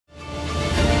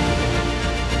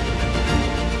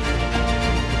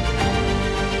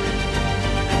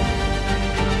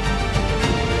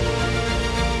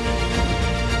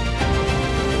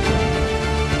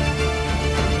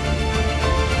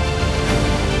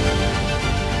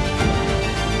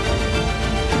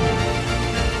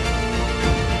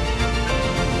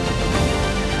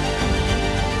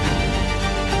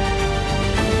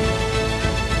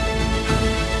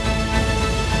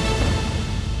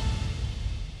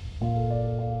Well,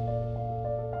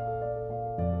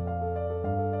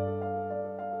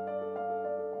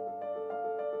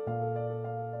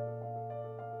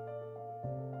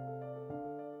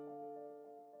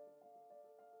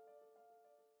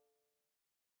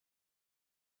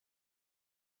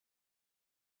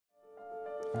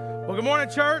 good morning,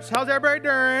 church. How's everybody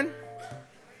doing?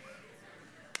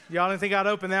 Y'all didn't think I'd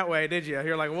open that way, did you?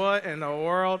 You're like, what in the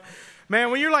world? Man,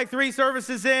 when you're like 3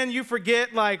 services in, you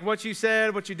forget like what you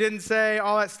said, what you didn't say,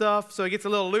 all that stuff. So it gets a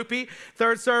little loopy,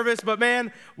 3rd service. But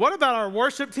man, what about our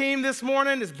worship team this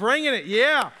morning? Is bringing it,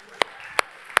 yeah.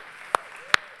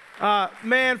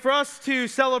 Man, for us to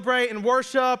celebrate and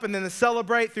worship and then to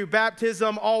celebrate through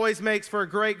baptism always makes for a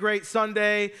great, great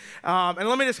Sunday. And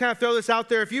let me just kind of throw this out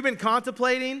there. If you've been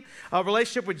contemplating a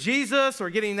relationship with Jesus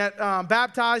or getting that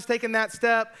baptized, taking that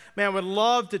step, man, I would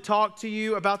love to talk to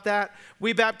you about that.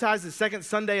 We baptize the 2nd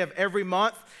Sunday of every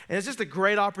month. And it's just a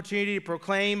great opportunity to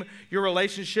proclaim your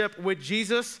relationship with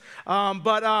Jesus.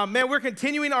 Man, we're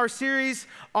continuing our series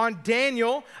on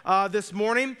Daniel this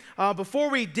morning. Before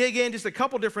we dig in, just a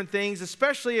couple different things,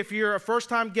 especially if you're a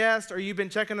first-time guest or you've been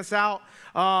checking us out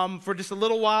for just a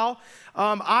little while.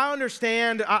 I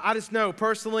understand, I just know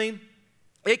personally,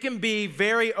 it can be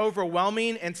very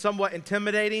overwhelming and somewhat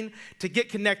intimidating to get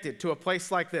connected to a place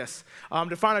like this.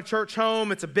 To find a church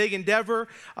home, it's a big endeavor.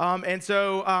 And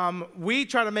so we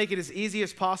try to make it as easy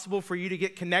as possible for you to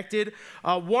get connected.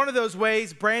 One of those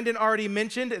ways, Brandon already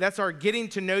mentioned, that's our Getting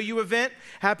to Know You event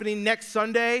happening next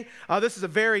Sunday. This is a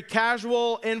very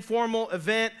casual, informal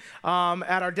event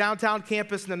at our downtown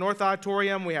campus in the North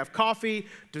Auditorium. We have coffee,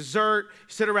 dessert,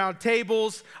 sit around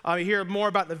tables, you hear more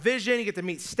about the vision, you get to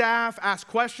meet staff, ask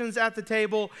questions at the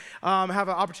table, have an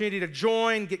opportunity to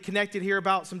join, get connected, hear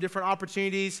about some different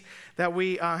opportunities that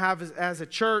we have as a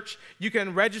church. You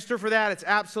can register for that. It's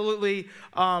absolutely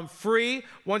free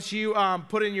once you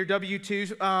put in your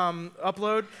W-2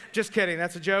 upload. Just kidding,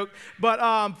 that's a joke.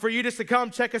 But for you just to come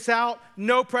check us out,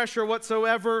 no pressure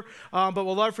whatsoever, but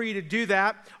we'll love for you to do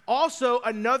that. Also,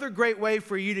 another great way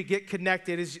for you to get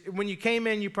connected is when you came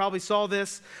in, you probably saw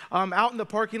this. Out in the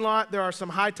parking lot, there are some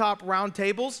high-top round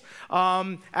tables.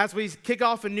 As we kick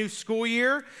off a new school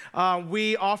year,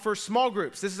 we offer small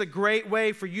groups. This is a great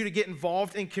way for you to get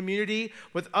involved in community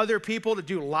with other people, to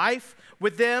do life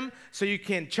with them so you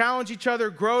can challenge each other,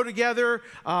 grow together,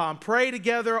 pray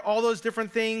together, all those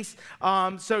different things.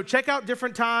 So check out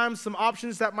different times, some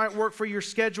options that might work for your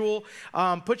schedule.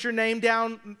 Put your name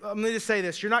down. Let me just say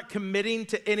this. You're not committing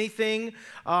to anything.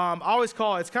 I always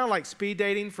call it's kind of like speed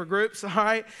dating for groups, all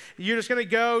right? You're just going to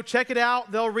go, check it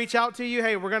out. They'll reach out to you.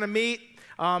 Hey, we're going to meet.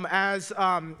 In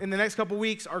the next couple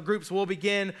weeks, our groups will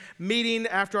begin meeting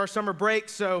after our summer break.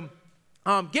 So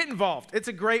get involved. It's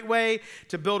a great way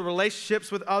to build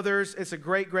relationships with others. It's a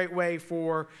great, great way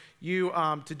for you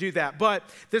to do that. But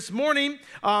this morning,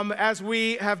 as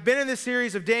we have been in this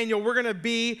series of Daniel, we're going to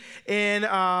be in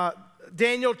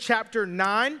Daniel chapter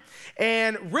 9.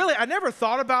 And really, I never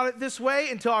thought about it this way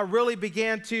until I really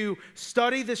began to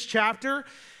study this chapter.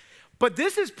 But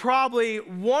this is probably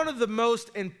one of the most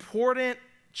important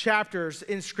chapters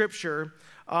in Scripture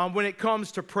when it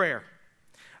comes to prayer.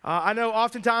 I know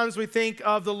oftentimes we think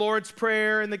of the Lord's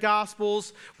Prayer in the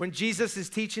Gospels when Jesus is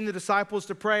teaching the disciples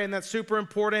to pray, and that's super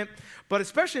important. But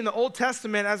especially in the Old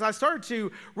Testament, as I started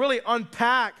to really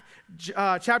unpack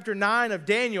chapter 9 of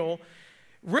Daniel,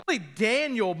 really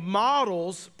Daniel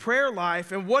models prayer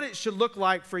life and what it should look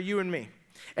like for you and me.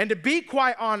 And to be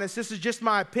quite honest, this is just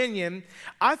my opinion,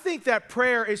 I think that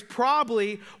prayer is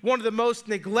probably one of the most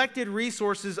neglected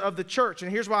resources of the church. And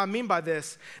here's what I mean by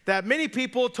this, that many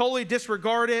people totally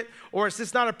disregard it, or it's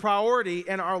just not a priority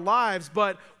in our lives.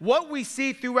 But what we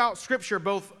see throughout Scripture,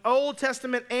 both Old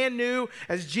Testament and New,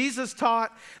 as Jesus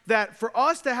taught, that for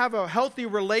us to have a healthy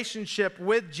relationship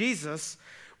with Jesus,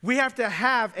 we have to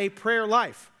have a prayer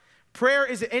life. Prayer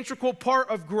is an integral part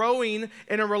of growing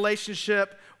in a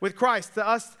relationship with Christ.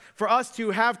 For us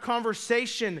to have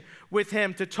conversation with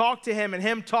Him, to talk to Him, and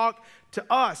Him talk to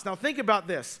us. Now think about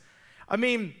this. I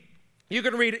mean, you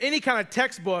can read any kind of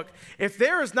textbook. If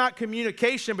there is not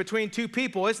communication between two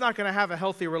people, it's not going to have a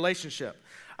healthy relationship.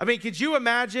 I mean, could you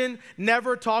imagine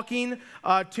never talking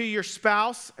to your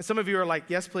spouse? And some of you are like,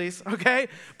 yes, please, okay?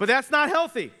 But that's not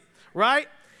healthy, right?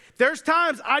 There's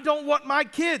times I don't want my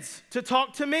kids to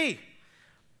talk to me.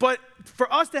 But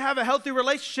for us to have a healthy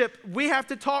relationship, we have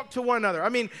to talk to one another. I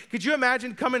mean, could you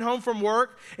imagine coming home from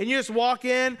work and you just walk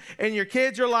in and your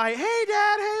kids are like, hey,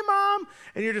 Dad, hey, Mom.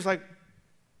 And you're just like,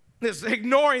 just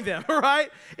ignoring them, right?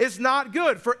 It's not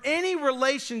good. For any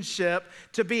relationship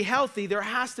to be healthy, there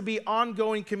has to be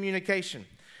ongoing communication.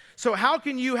 So how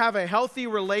can you have a healthy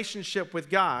relationship with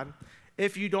God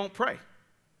if you don't pray,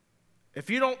 if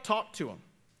you don't talk to him.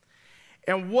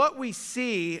 And what we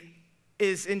see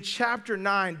is in chapter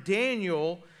 9,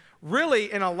 Daniel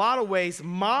really, in a lot of ways,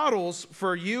 models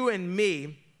for you and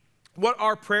me what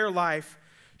our prayer life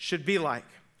should be like.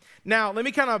 Now, let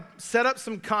me kind of set up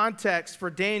some context for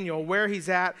Daniel, where he's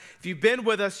at. If you've been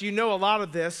with us, you know a lot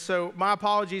of this, so my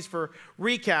apologies for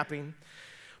recapping.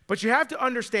 But you have to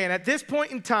understand, at this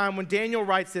point in time when Daniel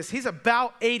writes this, he's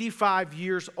about 85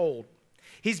 years old.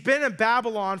 He's been in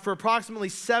Babylon for approximately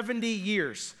 70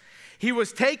 years. He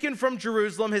was taken from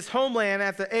Jerusalem, his homeland,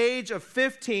 at the age of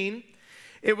 15.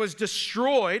 It was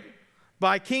destroyed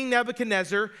by King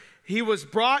Nebuchadnezzar. He was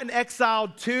brought and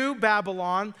exiled to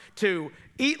Babylon to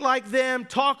eat like them,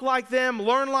 talk like them,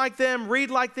 learn like them,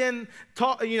 read like them,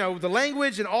 the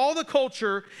language and all the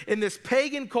culture in this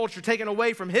pagan culture taken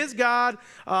away from his God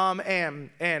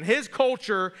and his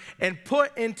culture and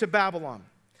put into Babylon.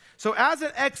 So as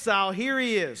an exile, here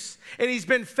he is. And he's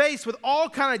been faced with all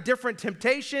kind of different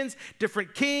temptations,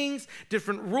 different kings,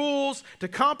 different rules to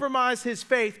compromise his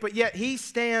faith, but yet he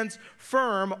stands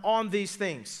firm on these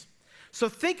things. So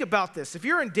think about this. If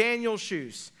you're in Daniel's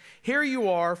shoes, here you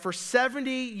are for 70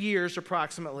 years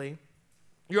approximately,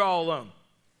 you're all alone.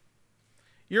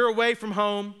 You're away from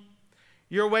home.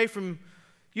 You're away from,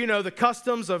 the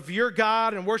customs of your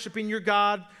God and worshiping your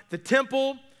God. The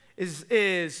temple is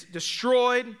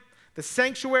destroyed. The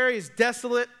sanctuary is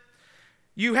desolate.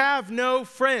 You have no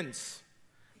friends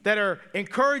that are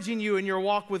encouraging you in your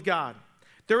walk with God.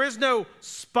 There is no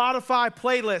Spotify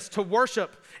playlist to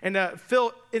worship and to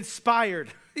feel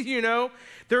inspired,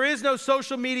 There is no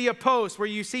social media post where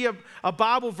you see a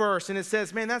Bible verse and it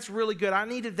says, man, that's really good. I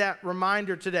needed that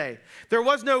reminder today. There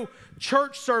was no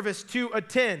church service to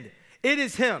attend. It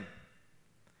is him.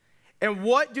 And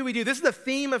what do we do? This is the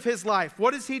theme of his life.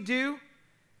 What does he do?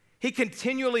 He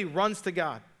continually runs to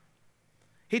God.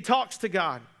 He talks to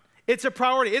God. It's a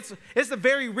priority. It's the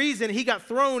very reason he got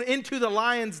thrown into the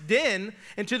lion's den,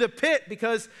 into the pit,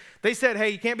 because they said, hey,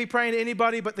 you can't be praying to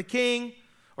anybody but the king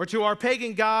or to our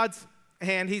pagan gods.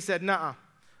 And he said, nuh-uh,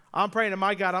 I'm praying to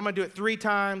my God. I'm going to do it 3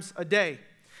 times a day.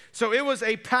 So it was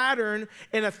a pattern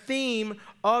and a theme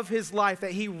of his life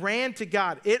that he ran to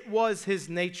God. It was his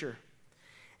nature.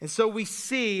 And so we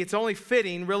see, it's only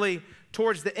fitting really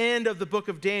towards the end of the book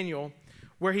of Daniel,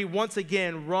 where he once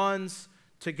again runs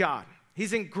to God.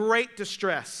 He's in great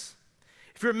distress.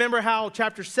 If you remember how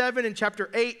chapter 7 and chapter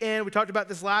 8 end, we talked about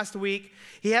this last week,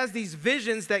 he has these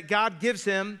visions that God gives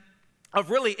him of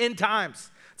really end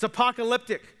times. It's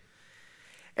apocalyptic.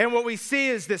 And what we see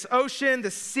is this ocean,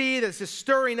 the sea that's just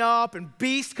stirring up, and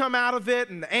beasts come out of it,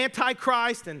 and the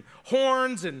Antichrist, and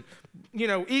horns, and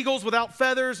eagles without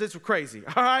feathers. It's crazy,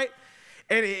 all right?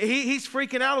 And he's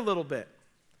freaking out a little bit.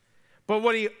 But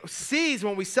what he sees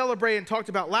when we celebrate and talked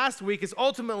about last week is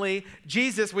ultimately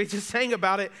Jesus, we just sang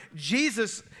about it,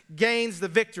 Jesus gains the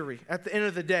victory at the end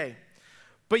of the day.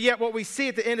 But yet what we see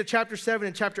at the end of chapter 7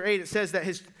 and chapter 8, it says that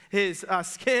his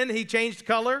skin, he changed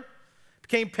color,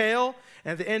 became pale.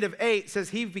 And at the end of 8, it says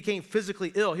he became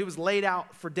physically ill. He was laid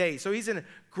out for days. So he's in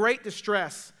great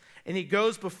distress, and he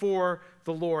goes before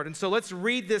the Lord. And so let's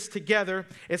read this together.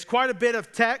 It's quite a bit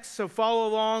of text, so follow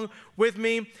along with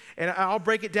me, and I'll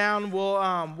break it down. We'll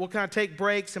kind of take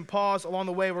breaks and pause along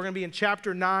the way. We're going to be in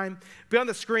chapter 9. Be on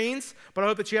the screens, but I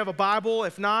hope that you have a Bible.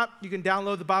 If not, you can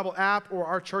download the Bible app or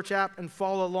our church app and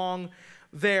follow along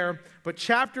there. But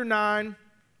chapter 9,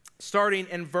 starting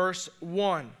in verse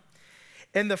 1.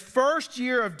 In the first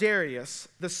year of Darius,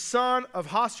 the son of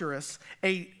Ahasuerus,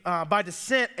 by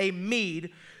descent a Mede,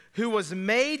 who was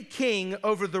made king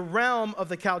over the realm of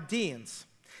the Chaldeans.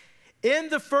 In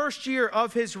the first year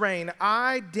of his reign,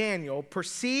 I, Daniel,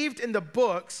 perceived in the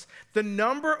books the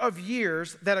number of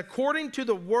years that according to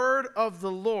the word of the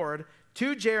Lord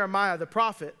to Jeremiah the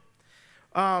prophet,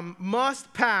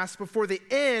 must pass before the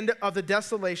end of the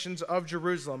desolations of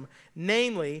Jerusalem,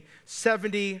 namely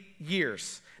 70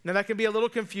 years. Now that can be a little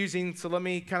confusing, so let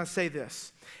me kind of say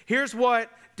this. Here's what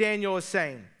Daniel is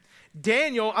saying.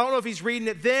 Daniel, I don't know if he's reading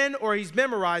it then or he's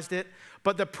memorized it,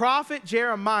 but the prophet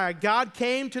Jeremiah, God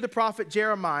came to the prophet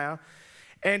Jeremiah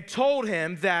and told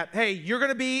him that, hey, you're going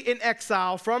to be in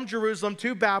exile from Jerusalem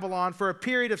to Babylon for a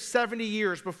period of 70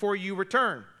 years before you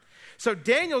return. So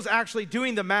Daniel's actually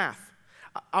doing the math.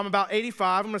 I'm about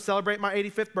 85. I'm going to celebrate my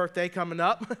 85th birthday coming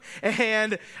up.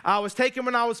 And I was taken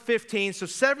when I was 15. So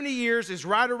 70 years is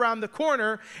right around the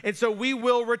corner. And so we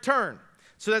will return.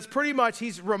 So that's pretty much,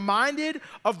 he's reminded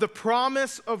of the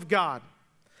promise of God.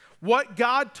 What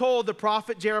God told the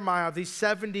prophet Jeremiah of these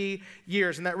 70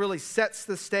 years. And that really sets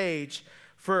the stage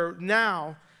for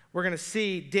now. We're going to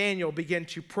see Daniel begin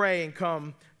to pray and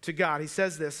come to God. He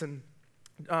says this in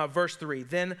Verse 3,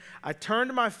 then I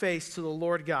turned my face to the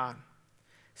Lord God,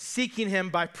 seeking him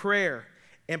by prayer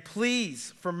and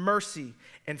pleas for mercy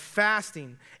and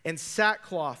fasting and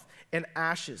sackcloth and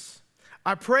ashes.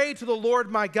 I prayed to the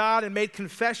Lord my God and made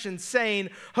confession, saying,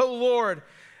 O Lord,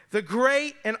 the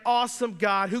great and awesome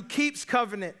God who keeps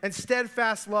covenant and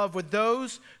steadfast love with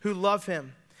those who love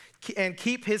him and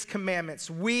keep his commandments.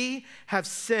 We have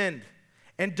sinned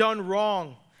and done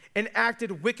wrong and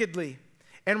acted wickedly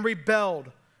and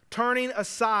rebelled, turning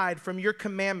aside from your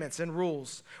commandments and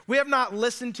rules. We have not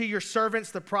listened to your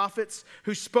servants, the prophets,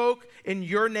 who spoke in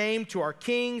your name to our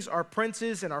kings, our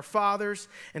princes, and our fathers,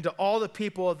 and to all the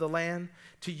people of the land.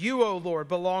 To you, O Lord,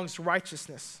 belongs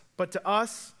righteousness, but to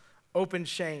us, open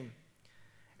shame.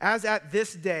 As at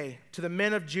this day, to the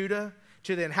men of Judah,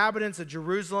 to the inhabitants of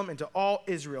Jerusalem, and to all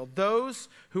Israel, those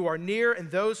who are near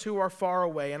and those who are far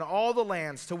away, and all the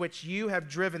lands to which you have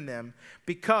driven them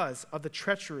because of the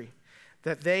treachery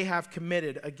that they have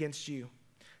committed against you.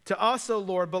 To us, O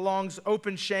Lord, belongs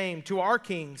open shame, to our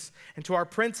kings and to our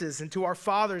princes and to our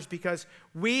fathers, because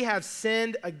we have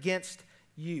sinned against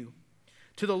you.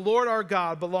 To the Lord our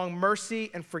God belong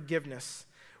mercy and forgiveness.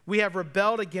 We have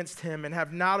rebelled against him and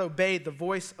have not obeyed the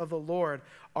voice of the Lord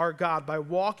our God by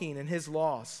walking in his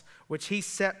laws, which he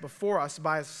set before us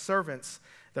by his servants,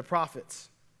 the prophets.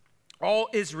 All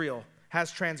Israel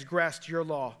has transgressed your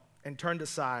law and turned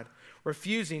aside,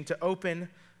 refusing to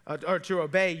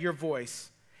obey your voice.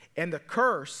 And the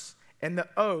curse and the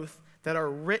oath that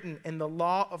are written in the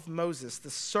law of Moses,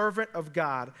 the servant of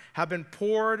God, have been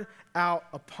poured out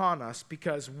upon us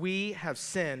because we have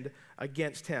sinned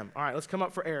against him. All right, let's come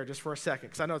up for air just for a second,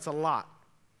 because I know it's a lot.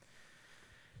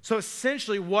 So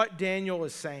essentially what Daniel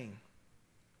is saying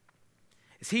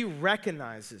is he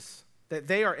recognizes that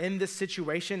they are in this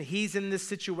situation. He's in this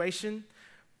situation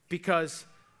because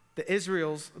the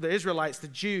Israelites, the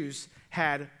Jews,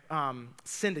 had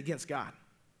sinned against God.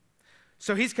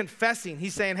 So he's confessing.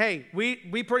 He's saying, hey, we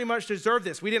pretty much deserve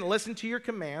this. We didn't listen to your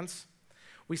commands.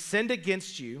 We sinned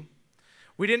against you.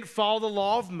 We didn't follow the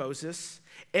law of Moses.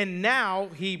 And now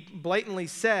he blatantly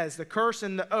says the curse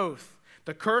and the oath,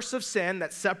 the curse of sin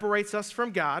that separates us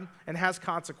from God and has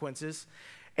consequences,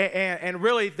 and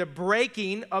really the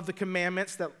breaking of the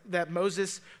commandments that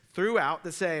Moses threw out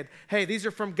that said, hey, these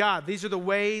are from God. These are the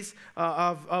ways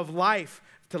of life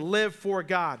to live for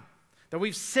God. That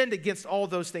we've sinned against all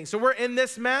those things. So we're in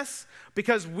this mess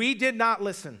because we did not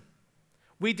listen.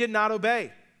 We did not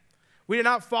obey. We did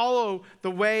not follow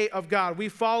the way of God. We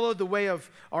followed the way of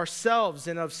ourselves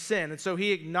and of sin. And so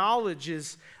he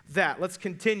acknowledges that. Let's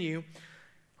continue.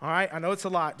 All right, I know it's a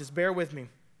lot. Just bear with me.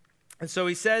 And so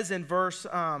he says in verse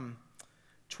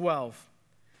 12,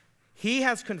 he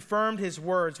has confirmed his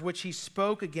words which he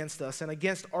spoke against us and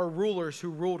against our rulers who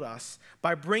ruled us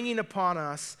by bringing upon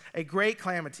us a great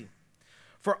calamity.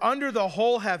 For under the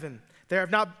whole heaven there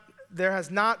has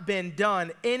not been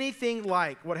done anything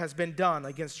like what has been done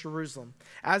against Jerusalem.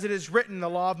 As it is written in the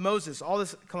law of Moses, all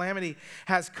this calamity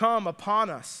has come upon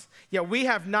us. Yet we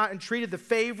have not entreated the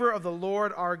favor of the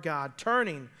Lord our God,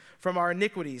 turning from our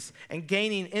iniquities and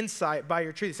gaining insight by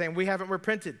your truth, saying we haven't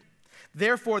repented.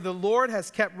 Therefore the Lord has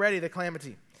kept ready the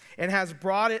calamity and has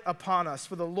brought it upon us.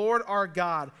 For the Lord our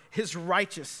God is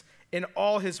righteous in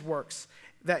all his works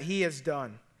that he has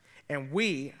done, and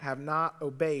we have not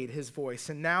obeyed his voice.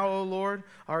 And now, O Lord,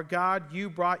 our God, you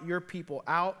brought your people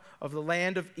out of the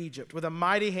land of Egypt with a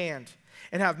mighty hand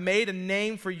and have made a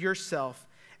name for yourself.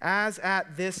 As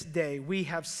at this day we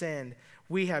have sinned,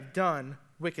 we have done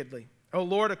wickedly. O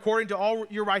Lord, according to all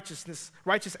your righteous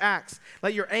acts,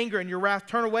 let your anger and your wrath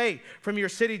turn away from your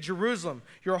city, Jerusalem,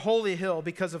 your holy hill,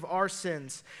 because of our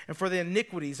sins and for the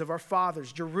iniquities of our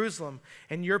fathers. Jerusalem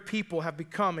and your people have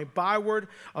become a byword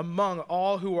among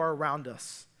all who are around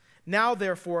us. Now,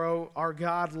 therefore, O our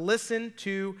God, listen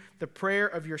to the prayer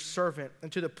of your servant and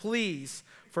to the pleas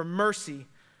for mercy,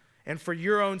 and for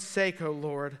your own sake, O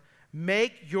Lord,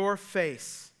 make your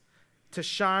face to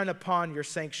shine upon your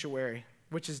sanctuary,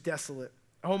 which is desolate.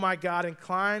 Oh my God,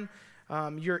 incline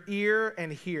your ear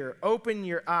and hear. Open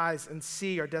your eyes and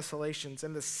see our desolations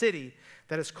and the city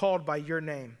that is called by your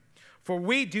name. For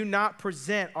we do not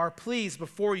present our pleas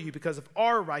before you because of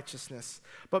our righteousness,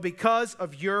 but because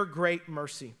of your great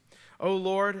mercy. O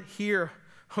Lord, hear.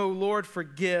 O Lord,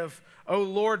 forgive. O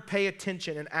Lord, pay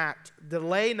attention and act.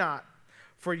 Delay not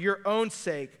for your own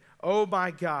sake, O my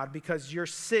God, because your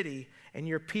city and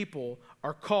your people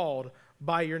are called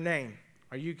by your name.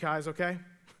 Are you guys okay?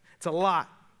 It's a lot.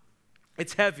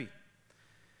 It's heavy.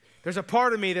 There's a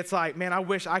part of me that's like, man, I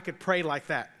wish I could pray like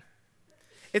that.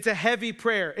 It's a heavy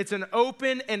prayer. It's an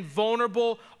open and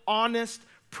vulnerable, honest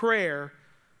prayer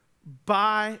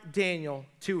by Daniel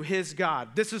to his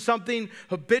God. This is something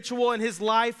habitual in his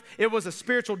life. It was a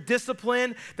spiritual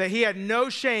discipline that he had no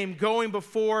shame going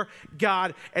before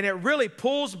God. And it really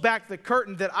pulls back the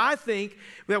curtain that I think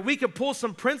that we could pull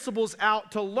some principles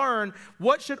out to learn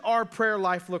what should our prayer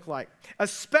life look like,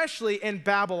 especially in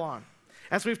Babylon.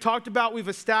 As we've talked about, we've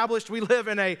established we live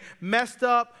in a messed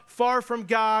up, far from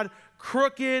God,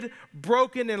 crooked,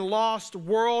 broken, and lost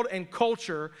world and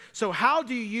culture. So how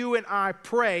do you and I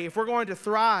pray if we're going to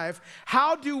thrive?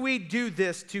 How do we do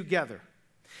this together?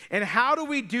 And how do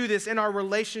we do this in our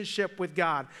relationship with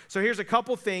God? So here's a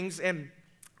couple things, and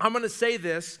I'm going to say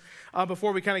this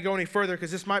before we kind of go any further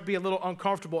because this might be a little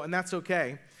uncomfortable, and that's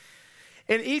okay.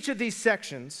 In each of these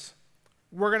sections,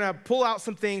 we're going to pull out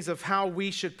some things of how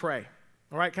we should pray,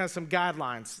 all right, kind of some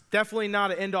guidelines. Definitely not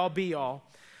an end-all, be-all.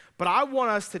 But I want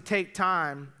us to take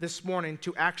time this morning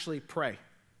to actually pray.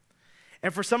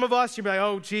 And for some of us, you'll be like,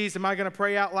 oh, geez, am I going to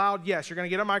pray out loud? Yes, you're going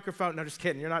to get a microphone. No, just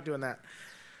kidding. You're not doing that.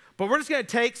 But we're just going to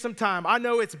take some time. I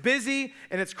know it's busy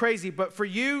and it's crazy, but for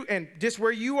you and just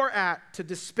where you are at, to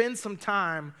just spend some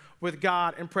time with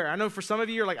God in prayer. I know for some of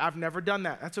you, you're like, I've never done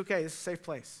that. That's okay. It's a safe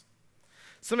place.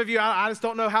 Some of you, I just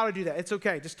don't know how to do that. It's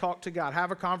okay. Just talk to God. Have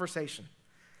a conversation.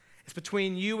 It's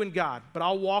between you and God, but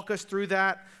I'll walk us through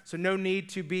that, so no need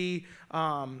to be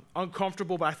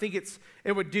uncomfortable, but I think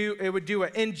it would do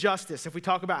an injustice if we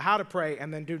talk about how to pray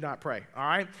and then do not pray, all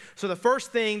right? So the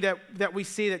first thing that we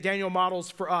see that Daniel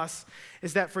models for us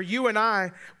is that for you and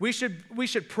I, we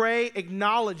should pray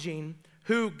acknowledging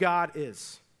who God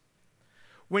is.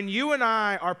 When you and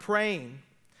I are praying,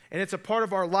 and it's a part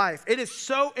of our life, it is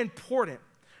so important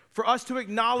for us to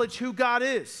acknowledge who God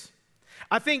is.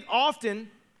 I think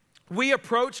often we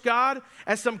approach God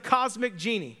as some cosmic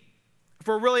genie. If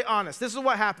we're really honest, this is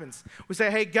what happens. We say,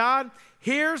 hey, God,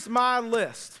 here's my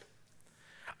list.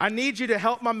 I need you to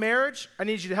help my marriage. I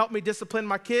need you to help me discipline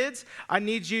my kids. I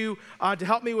need you to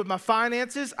help me with my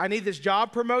finances. I need this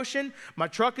job promotion. My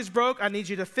truck is broke. I need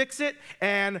you to fix it.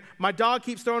 And my dog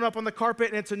keeps throwing up on the carpet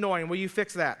and it's annoying. Will you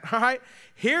fix that? All right?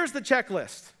 Here's the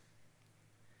checklist.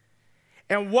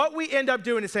 And what we end up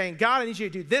doing is saying, God, I need you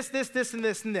to do this, this, this, and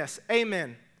this, and this.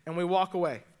 Amen. And we walk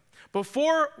away.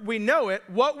 Before we know it,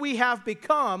 what we have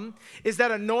become is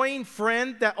that annoying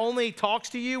friend that only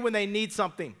talks to you when they need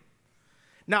something.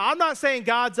 Now, I'm not saying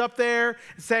God's up there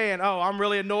saying, oh, I'm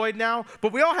really annoyed now,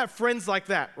 but we all have friends like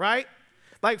that, right?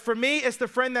 Like for me, it's the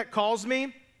friend that calls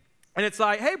me, and it's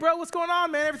like, hey, bro, what's going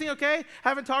on, man? Everything okay?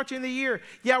 Haven't talked to you in the year.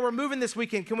 Yeah, we're moving this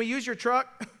weekend. Can we use your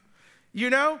truck? You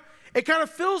know? It kind of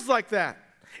feels like that.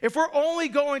 If we're only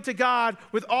going to God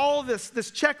with all this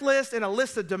checklist and a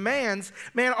list of demands,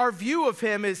 man, our view of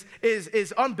him is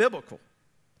unbiblical.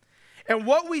 And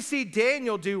what we see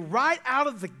Daniel do right out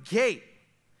of the gate,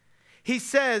 he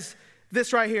says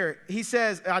this right here. He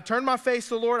says, I turned my face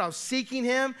to the Lord, I was seeking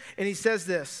him, and he says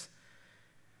this,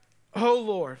 oh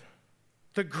Lord,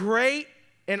 the great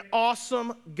and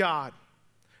awesome God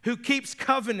who keeps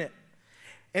covenant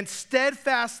and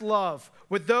steadfast love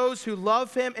with those who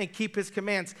love him and keep his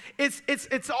commands.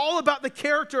 It's all about the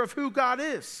character of who God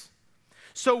is.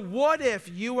 So what if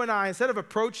you and I, instead of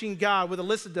approaching God with a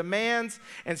list of demands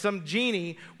and some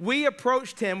genie, we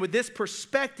approached him with this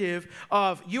perspective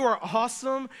of you are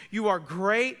awesome, you are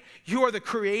great, you are the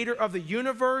creator of the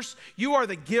universe, you are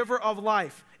the giver of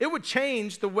life. It would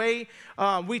change the way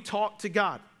we talk to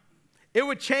God. It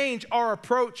would change our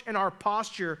approach and our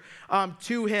posture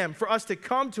to him, for us to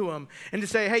come to him and to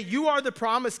say, hey, you are the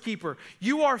promise keeper.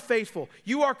 You are faithful.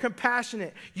 You are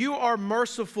compassionate. You are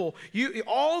merciful.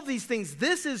 All these things.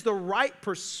 This is the right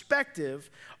perspective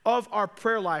of our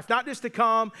prayer life, not just to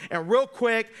come and real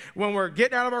quick when we're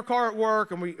getting out of our car at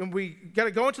work and we got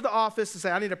to go into the office and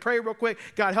say, I need to pray real quick.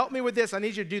 God, help me with this. I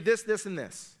need you to do this, this, and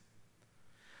this.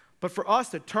 But for us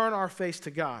to turn our face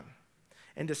to God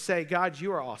and to say, God,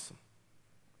 you are awesome.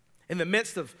 In the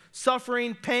midst of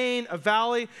suffering, pain, a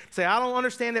valley, say, I don't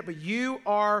understand it, but you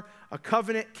are a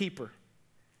covenant keeper.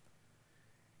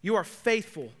 You are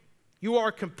faithful. You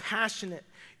are compassionate.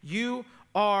 You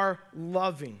are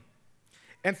loving.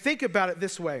 And think about it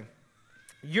this way.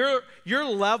 Your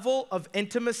level of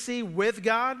intimacy with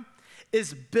God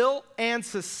is built and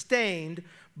sustained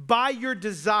by your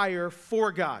desire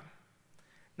for God.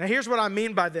 Now, here's what I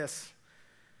mean by this.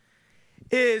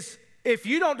 Is if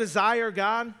you don't desire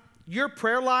God, your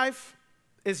prayer life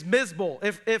is miserable,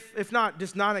 if not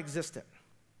just non-existent.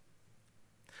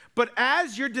 But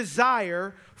as your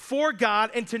desire for God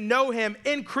and to know him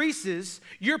increases,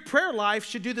 your prayer life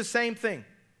should do the same thing.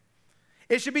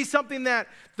 It should be something that,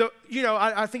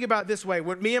 I think about it this way.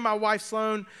 When me and my wife,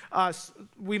 Sloan,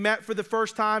 we met for the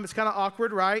first time, it's kind of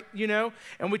awkward, right?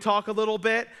 And we talk a little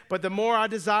bit. But the more I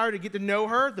desire to get to know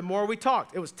her, the more we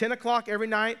talked. It was 10 o'clock every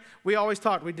night. We always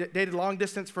talked. We dated long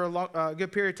distance for a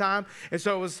good period of time. And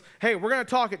so it was, hey, we're going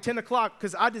to talk at 10 o'clock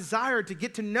because I desired to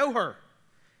get to know her.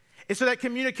 And so that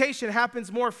communication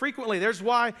happens more frequently. There's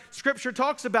why Scripture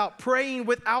talks about praying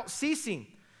without ceasing.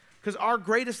 Because our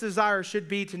greatest desire should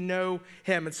be to know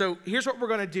him. And so here's what we're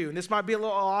going to do. And this might be a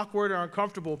little awkward or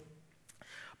uncomfortable.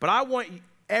 But I want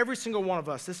every single one of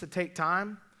us just to take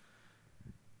time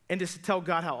and just to tell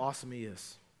God how awesome he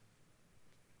is.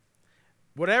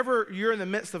 Whatever you're in the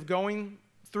midst of going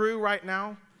through right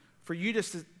now, for you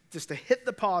just to hit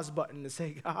the pause button and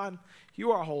say, God,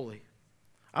 you are holy.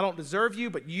 I don't deserve you,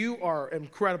 but you are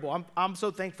incredible. I'm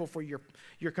so thankful for your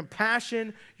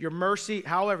compassion, your mercy,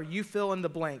 however you fill in the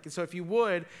blank. And so if you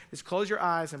would, just close your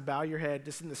eyes and bow your head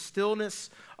just in the stillness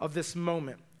of this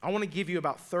moment. I want to give you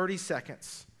about 30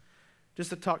 seconds just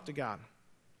to talk to God.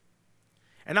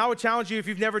 And I would challenge you, if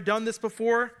you've never done this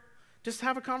before, just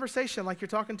have a conversation like you're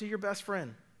talking to your best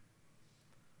friend.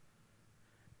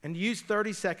 And use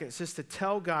 30 seconds just to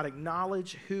tell God,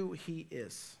 acknowledge who he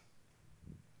is.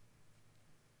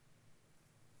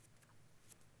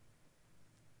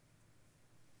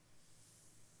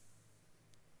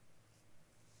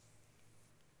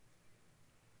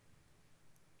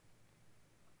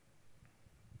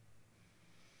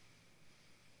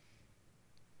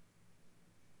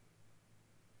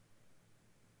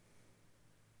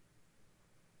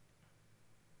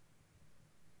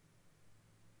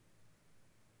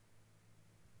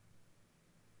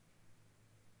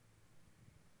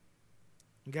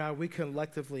 God, we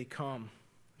collectively come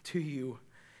to you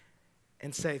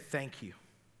and say thank you.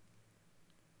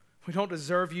 We don't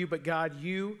deserve you, but God,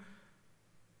 you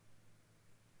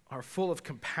are full of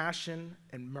compassion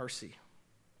and mercy.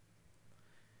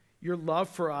 Your love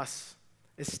for us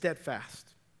is steadfast.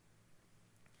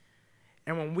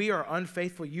 And when we are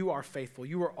unfaithful, you are faithful.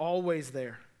 You are always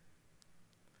there.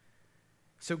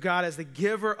 So God, as the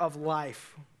giver of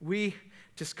life, we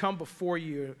just come before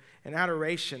you in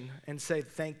adoration and say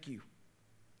thank you.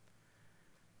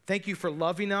 Thank you for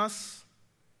loving us.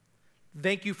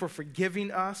 Thank you for forgiving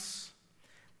us.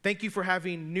 Thank you for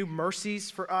having new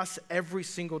mercies for us every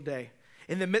single day.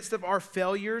 In the midst of our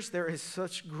failures, there is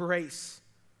such grace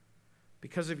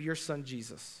because of your son,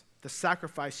 Jesus, the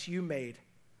sacrifice you made.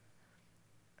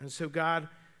 And so, God,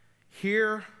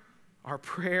 hear our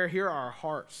prayer, hear our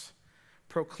hearts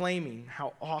proclaiming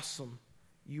how awesome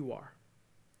you are.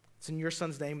 It's in your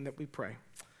son's name that we pray.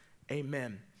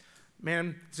 Amen.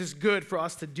 Man, it's just good for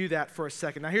us to do that for a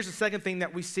second. Now, here's the second thing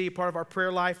that we see, part of our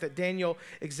prayer life that Daniel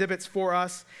exhibits for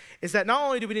us, is that not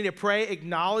only do we need to pray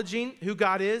acknowledging who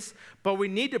God is, but we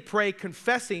need to pray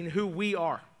confessing who we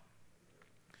are.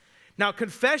 Now,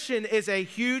 confession is a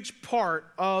huge part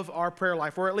of our prayer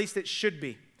life, or at least it should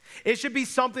be. It should be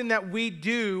something that we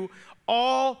do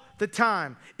all the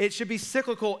time. It should be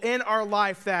cyclical in our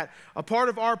life, that a part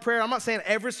of our prayer, I'm not saying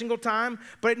every single time,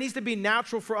 but it needs to be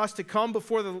natural for us to come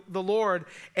before the Lord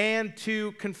and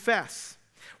to confess.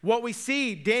 What we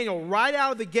see, Daniel, right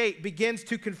out of the gate, begins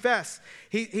to confess.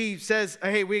 He says,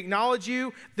 hey, we acknowledge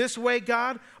you this way,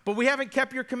 God, but we haven't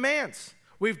kept your commands.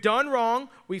 We've done wrong,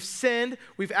 we've sinned,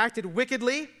 we've acted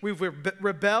wickedly, we've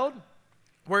rebelled.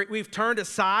 We've turned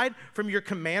aside from your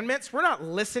commandments. We're not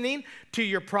listening to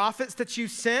your prophets that you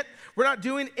sent. We're not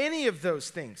doing any of those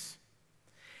things.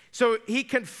 So he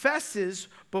confesses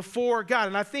before God.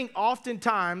 And I think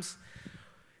oftentimes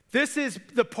this is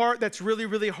the part that's really,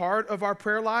 really hard of our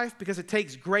prayer life, because it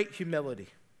takes great humility.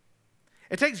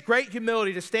 It takes great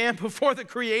humility to stand before the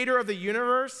creator of the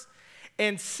universe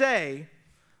and say,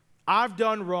 I've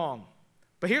done wrong.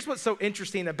 But here's what's so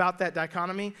interesting about that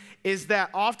dichotomy is that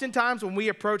oftentimes when we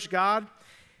approach God,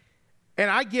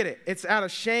 and I get it, it's out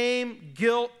of shame,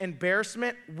 guilt,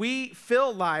 embarrassment, we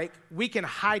feel like we can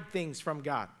hide things from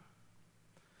God.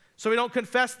 So we don't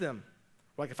confess them.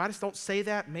 Like, if I just don't say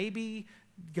that, maybe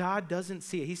God doesn't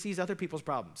see it. He sees other people's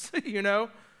problems,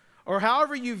 or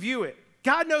however you view it.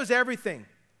 God knows everything.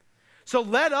 So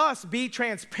let us be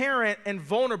transparent and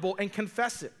vulnerable and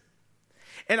confess it.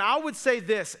 And I would say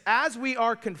this, as we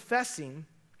are confessing,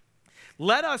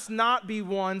 let us not be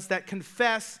ones that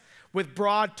confess with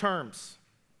broad terms.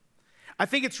 I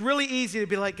think it's really easy to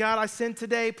be like, God, I sinned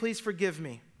today, please forgive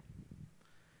me.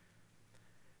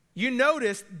 You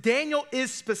notice Daniel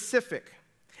is specific.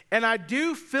 And I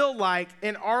do feel like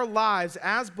in our lives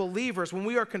as believers, when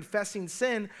we are confessing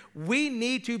sin, we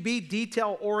need to be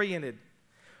detail-oriented.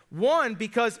 One,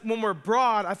 because when we're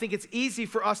broad, I think it's easy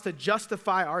for us to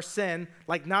justify our sin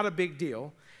like not a big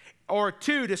deal. Or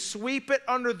two, to sweep it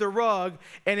under the rug,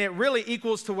 and it really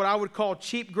equals to what I would call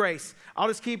cheap grace. I'll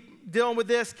just keep dealing with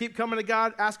this, keep coming to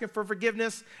God, asking for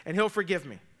forgiveness, and he'll forgive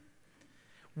me.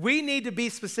 We need to be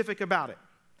specific about it.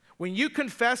 When you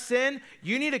confess sin,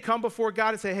 you need to come before God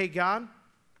and say, hey, God,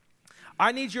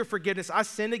 I need your forgiveness. I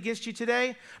sinned against you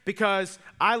today because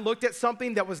I looked at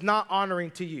something that was not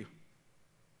honoring to you.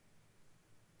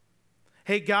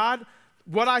 Hey, God,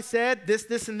 what I said,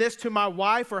 this, and this to my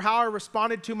wife, or how I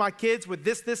responded to my kids with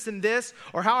this, and this,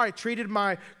 or how I treated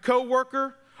my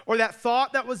coworker, or that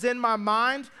thought that was in my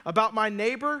mind about my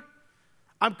neighbor,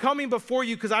 I'm coming before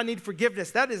you because I need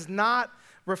forgiveness. That does not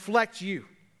reflect you.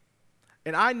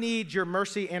 And I need your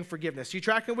mercy and forgiveness. You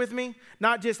tracking with me?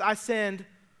 Not just I sinned.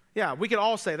 Yeah, we could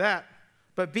all say that,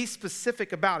 but be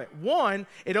specific about it. One,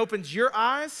 it opens your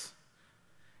eyes.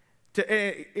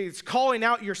 It's calling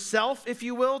out yourself, if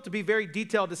you will, to be very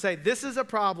detailed, to say, this is a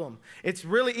problem. It's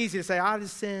really easy to say, I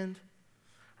just sinned,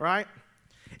 right?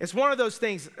 It's one of those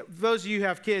things, those of you who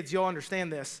have kids, you'll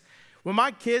understand this. When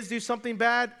my kids do something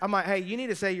bad, I'm like, hey, you need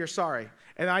to say you're sorry.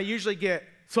 And I usually get,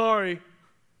 sorry,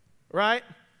 right?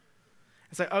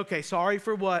 It's like, okay, sorry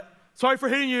for what? Sorry for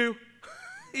hitting you,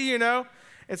 you know?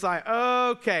 It's like,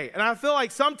 okay. And I feel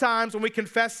like sometimes when we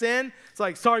confess sin, it's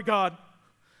like, sorry, God.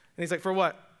 And he's like, for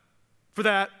what? For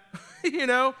that, you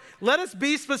know, let us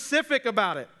be specific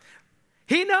about it.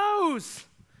 He knows.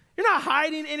 You're not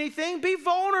hiding anything. Be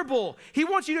vulnerable. He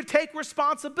wants you to take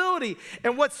responsibility.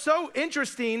 And what's so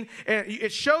interesting, and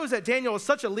it shows that Daniel is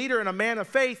such a leader and a man of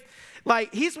faith,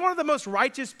 like he's one of the most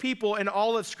righteous people in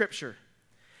all of Scripture.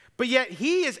 But yet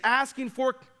he is asking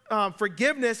for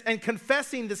forgiveness and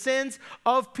confessing the sins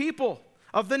of people,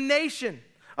 of the nation,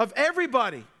 of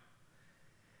everybody.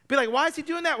 Be like, why is he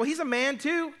doing that? Well, he's a man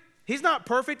too. He's not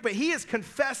perfect, but he is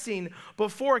confessing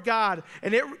before God,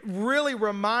 and it really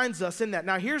reminds us in that.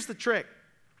 Now, here's the trick,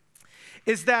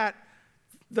 is that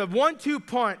the 1-2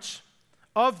 punch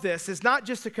of this is not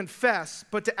just to confess,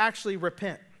 but to actually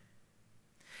repent.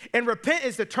 And repent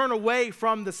is to turn away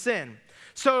from the sin.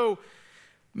 So,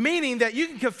 meaning that you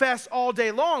can confess all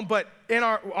day long, but in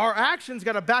our actions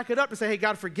got to back it up and say, hey,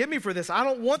 God, forgive me for this. I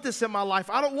don't want this in my life.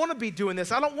 I don't want to be doing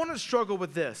this. I don't want to struggle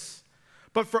with this.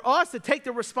 But for us to take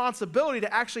the responsibility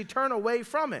to actually turn away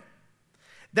from it.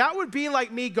 That would be like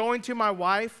me going to my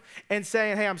wife and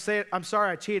saying, hey, I'm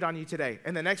sorry I cheated on you today.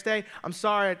 And the next day, I'm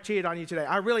sorry I cheated on you today.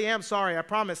 I really am sorry, I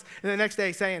promise. And the next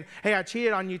day saying, hey, I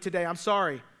cheated on you today. I'm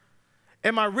sorry.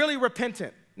 Am I really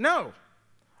repentant? No.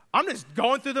 I'm just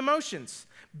going through the motions.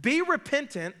 Be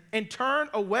repentant and turn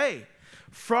away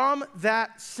from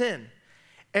that sin.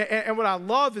 And what I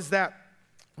love is that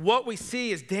what we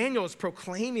see is Daniel is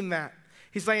proclaiming that.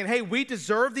 He's saying, hey, we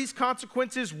deserve these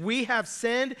consequences. We have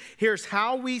sinned. Here's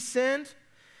how we sinned.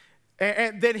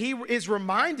 And then he is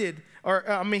reminded,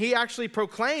 he actually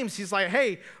proclaims, he's like,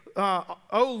 hey,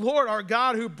 oh Lord, our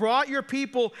God, who brought your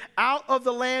people out of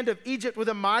the land of Egypt with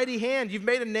a mighty hand. You've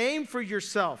made a name for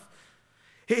yourself.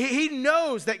 He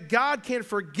knows that God can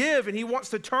forgive, and he wants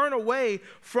to turn away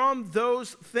from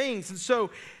those things. And so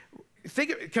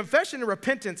confession and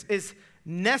repentance is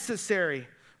necessary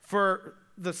for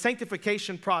the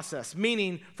sanctification process,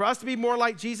 meaning for us to be more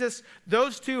like Jesus,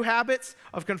 those two habits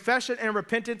of confession and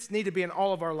repentance need to be in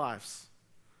all of our lives.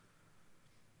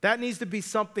 That needs to be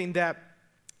something that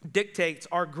dictates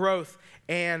our growth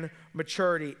and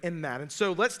maturity in that. And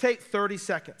so let's take 30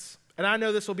 seconds. And I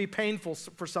know this will be painful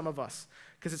for some of us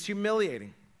because it's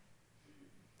humiliating.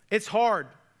 It's hard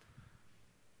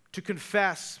to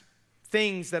confess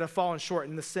things that have fallen short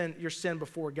in your sin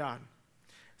before God.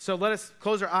 So let us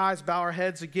close our eyes, bow our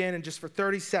heads again, and just for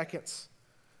 30 seconds.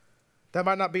 That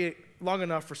might not be long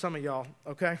enough for some of y'all,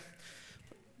 okay?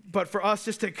 But for us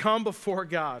just to come before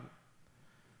God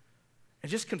and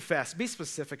just confess, be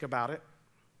specific about it.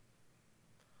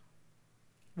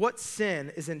 What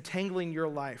sin is entangling your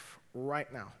life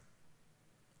right now?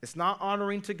 It's not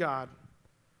honoring to God.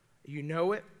 You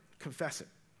know it, confess it.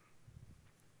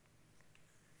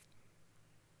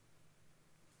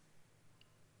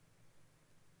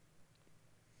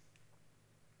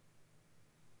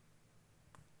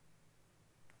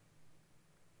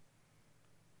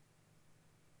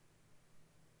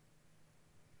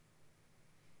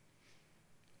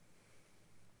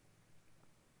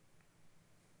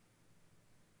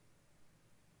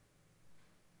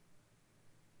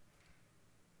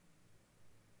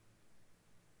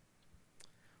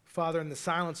 Father, in the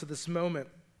silence of this moment,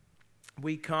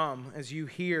 we come as you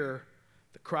hear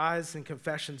the cries and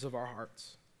confessions of our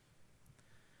hearts.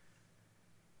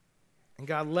 And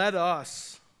God, let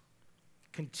us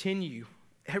continue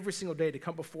every single day to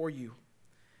come before you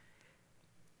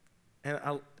and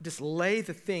I'll just lay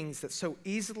the things that so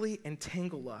easily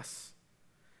entangle us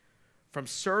from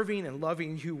serving and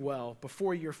loving you well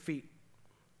before your feet.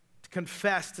 To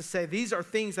confess, to say, these are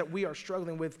things that we are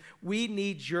struggling with. We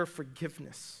need your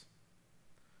forgiveness.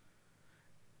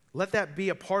 Let that be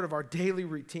a part of our daily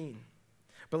routine.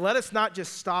 But let us not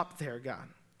just stop there, God.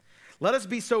 Let us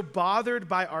be so bothered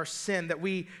by our sin that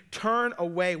we turn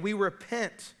away, we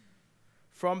repent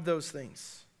from those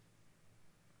things.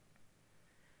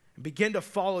 And begin to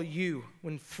follow you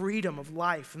in freedom of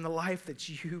life and the life that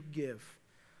you give.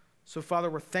 So, Father,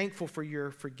 we're thankful for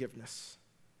your forgiveness.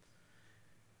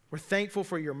 We're thankful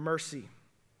for your mercy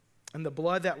and the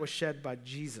blood that was shed by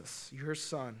Jesus, your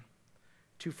Son,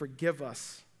 to forgive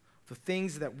us the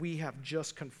things that we have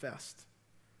just confessed.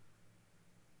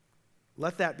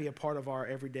 Let that be a part of our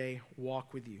everyday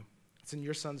walk with you. It's in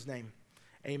your Son's name.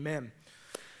 Amen.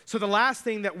 So the last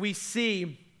thing that we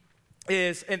see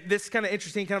is, and this is kind of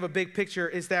interesting, kind of a big picture,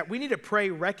 is that we need to pray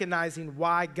recognizing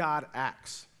why God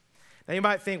acts. Now you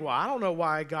might think, well, I don't know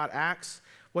why God acts.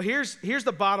 Well, here's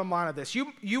the bottom line of this.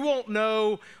 You won't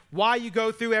know why you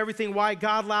go through everything, why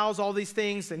God allows all these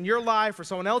things in your life or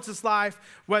someone else's life,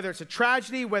 whether it's a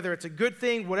tragedy, whether it's a good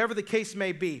thing, whatever the case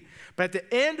may be. But at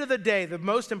the end of the day, the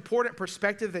most important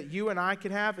perspective that you and I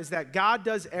can have is that God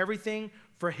does everything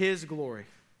for his glory.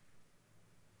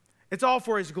 It's all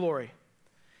for his glory.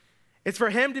 It's for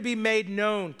him to be made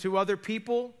known to other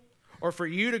people or for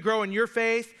you to grow in your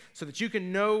faith so that you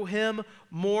can know him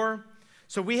more.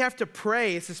 So we have to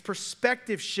pray. It's this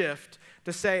perspective shift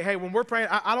to say, hey, when we're praying,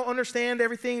 I don't understand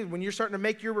everything. When you're starting to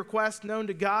make your request known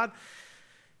to God,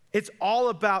 it's all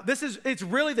about, it's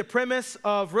really the premise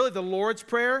of really the Lord's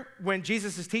Prayer when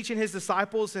Jesus is teaching his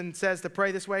disciples and says to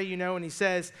pray this way, and he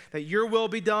says that your will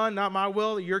be done, not my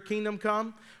will, your kingdom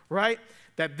come, right?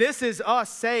 That this is us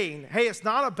saying, hey, it's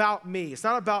not about me. It's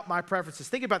not about my preferences.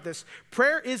 Think about this.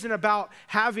 Prayer isn't about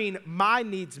having my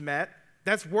needs met.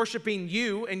 That's worshiping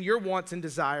you and your wants and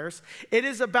desires. It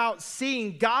is about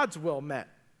seeing God's will met,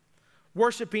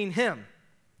 worshiping him.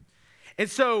 And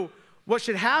so what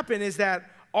should happen is that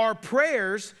our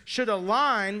prayers should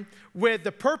align with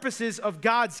the purposes of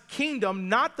God's kingdom,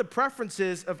 not the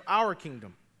preferences of our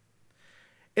kingdom.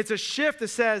 It's a shift that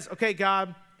says, okay,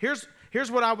 God, here's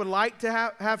what I would like to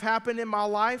have happen in my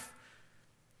life.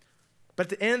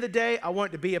 But at the end of the day, I want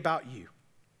it to be about you.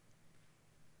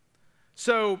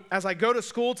 So as I go to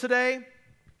school today,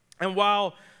 and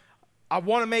while I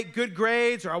want to make good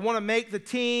grades, or I want to make the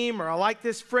team, or I like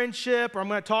this friendship, or I'm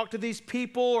going to talk to these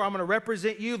people, or I'm going to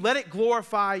represent you, let it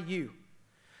glorify you.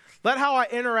 Let how I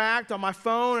interact on my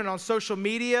phone and on social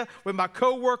media with my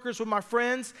coworkers, with my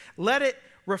friends, let it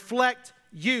reflect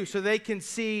you so they can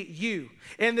see you.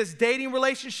 In this dating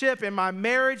relationship, in my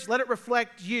marriage, let it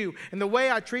reflect you. In the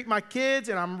way I treat my kids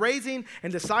and I'm raising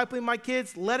and discipling my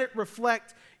kids, let it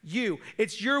reflect you.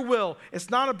 It's your will. It's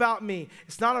not about me.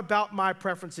 It's not about my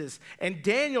preferences. And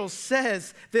Daniel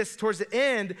says this towards the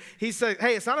end. He says,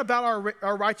 hey, it's not about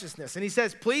our righteousness. And he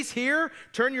says, please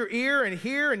turn your ear and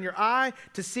hear and your eye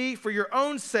to see for your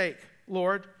own sake,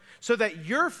 Lord, so that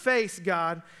your face,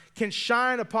 God, can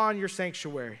shine upon your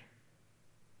sanctuary.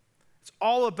 It's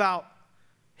all about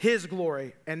his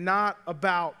glory and not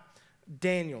about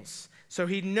Daniel's. So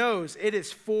he knows it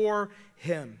is for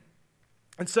him.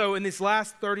 And so in these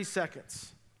last 30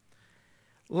 seconds,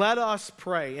 let us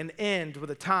pray and end with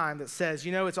a time that says,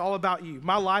 it's all about you.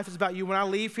 My life is about you. When I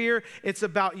leave here, it's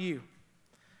about you.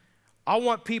 I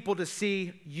want people to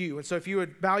see you. And so if you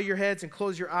would bow your heads and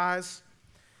close your eyes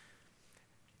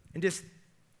and just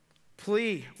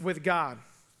plea with God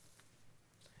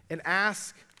and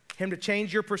ask him to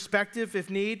change your perspective if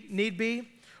need be,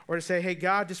 or to say, hey,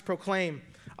 God, just proclaim,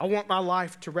 I want my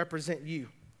life to represent you.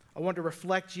 I want to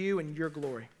reflect you and your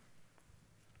glory.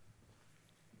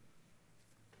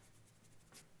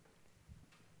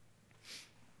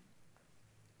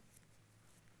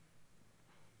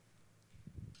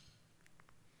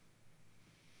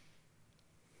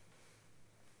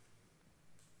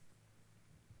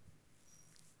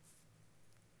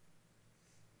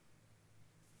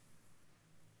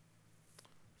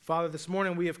 Father, this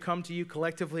morning we have come to you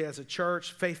collectively as a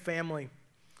church, faith family,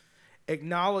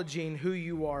 acknowledging who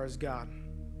you are as God,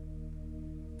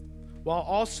 while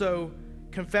also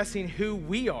confessing who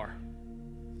we are,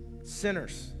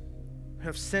 sinners who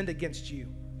have sinned against you,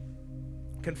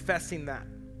 confessing that.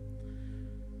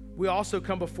 We also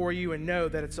come before you and know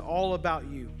that it's all about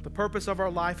you. The purpose of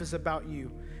our life is about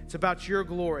you. It's about your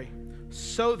glory,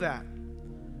 so that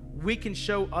we can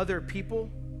show other people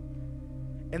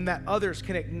and that others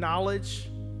can acknowledge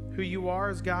who you are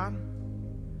as God.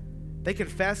 They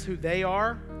confess who they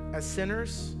are as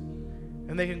sinners,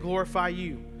 and they can glorify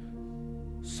you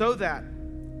so that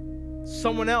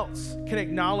someone else can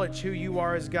acknowledge who you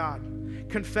are as God,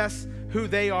 confess who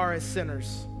they are as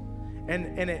sinners,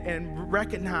 and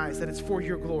recognize that it's for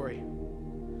your glory.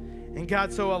 And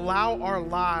God, so allow our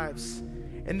lives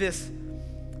in this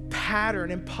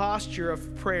pattern and posture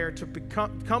of prayer to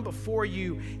come before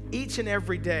you each and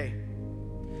every day,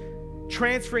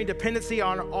 transferring dependency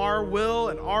on our will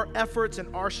and our efforts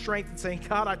and our strength and saying,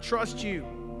 God, I trust you.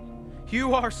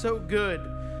 You are so good.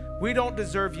 We don't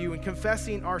deserve you, and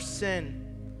confessing our sin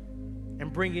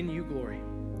and bringing you glory.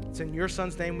 It's in your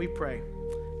Son's name we pray.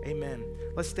 Amen.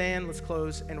 Let's stand, let's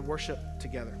close, and worship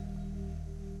together.